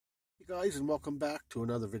Guys, and welcome back to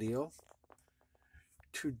another video.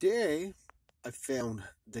 Today I found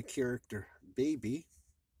the character Baby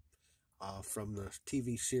from the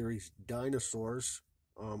TV series Dinosaurs.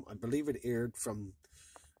 I believe it aired from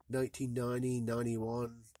 1990,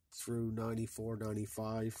 91 through 94,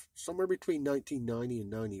 95, somewhere between 1990 and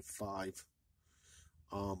 95.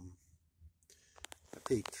 I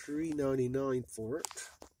paid $3.99 for it,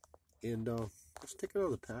 and let's take it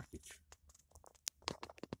out of the package.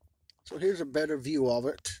 So here's a better view of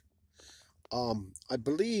it. I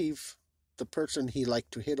believe the person he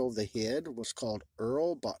liked to hit over the head was called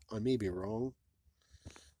Earl, but I may be wrong.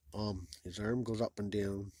 His arm goes up and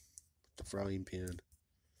down with the frying pan.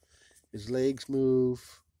 His legs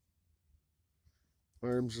move,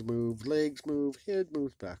 arms move, legs move, head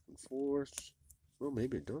moves back and forth. Well,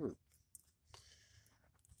 maybe it doesn't.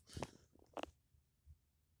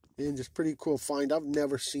 And just pretty cool find. I've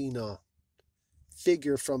never seen a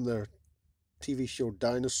figure from the TV show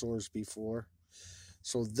Dinosaurs before.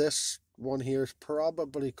 So this one here is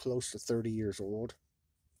probably close to 30 years old.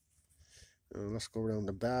 Let's go around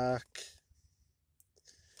the back.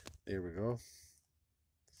 There we go.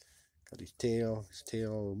 Got his tail. His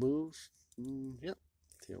tail moves. Yep,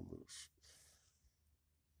 tail moves.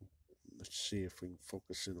 Let's see if we can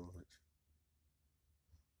focus in on it.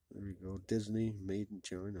 There we go. Disney, made in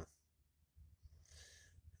China.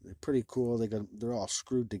 They're pretty cool. They're all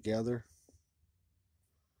screwed together.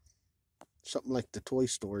 Something like the Toy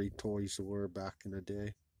Story toys were back in the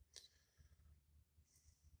day.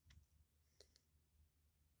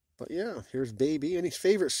 But yeah, here's Baby. And his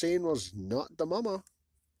favorite saying was, "Not the mama."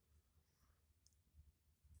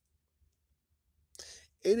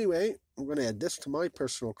 Anyway, I'm going to add this to my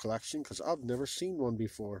personal collection because I've never seen one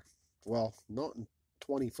before. Well, not in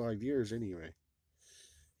 25 years anyway.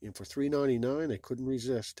 And for $3.99, I couldn't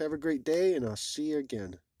resist. Have a great day, and I'll see you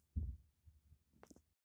again.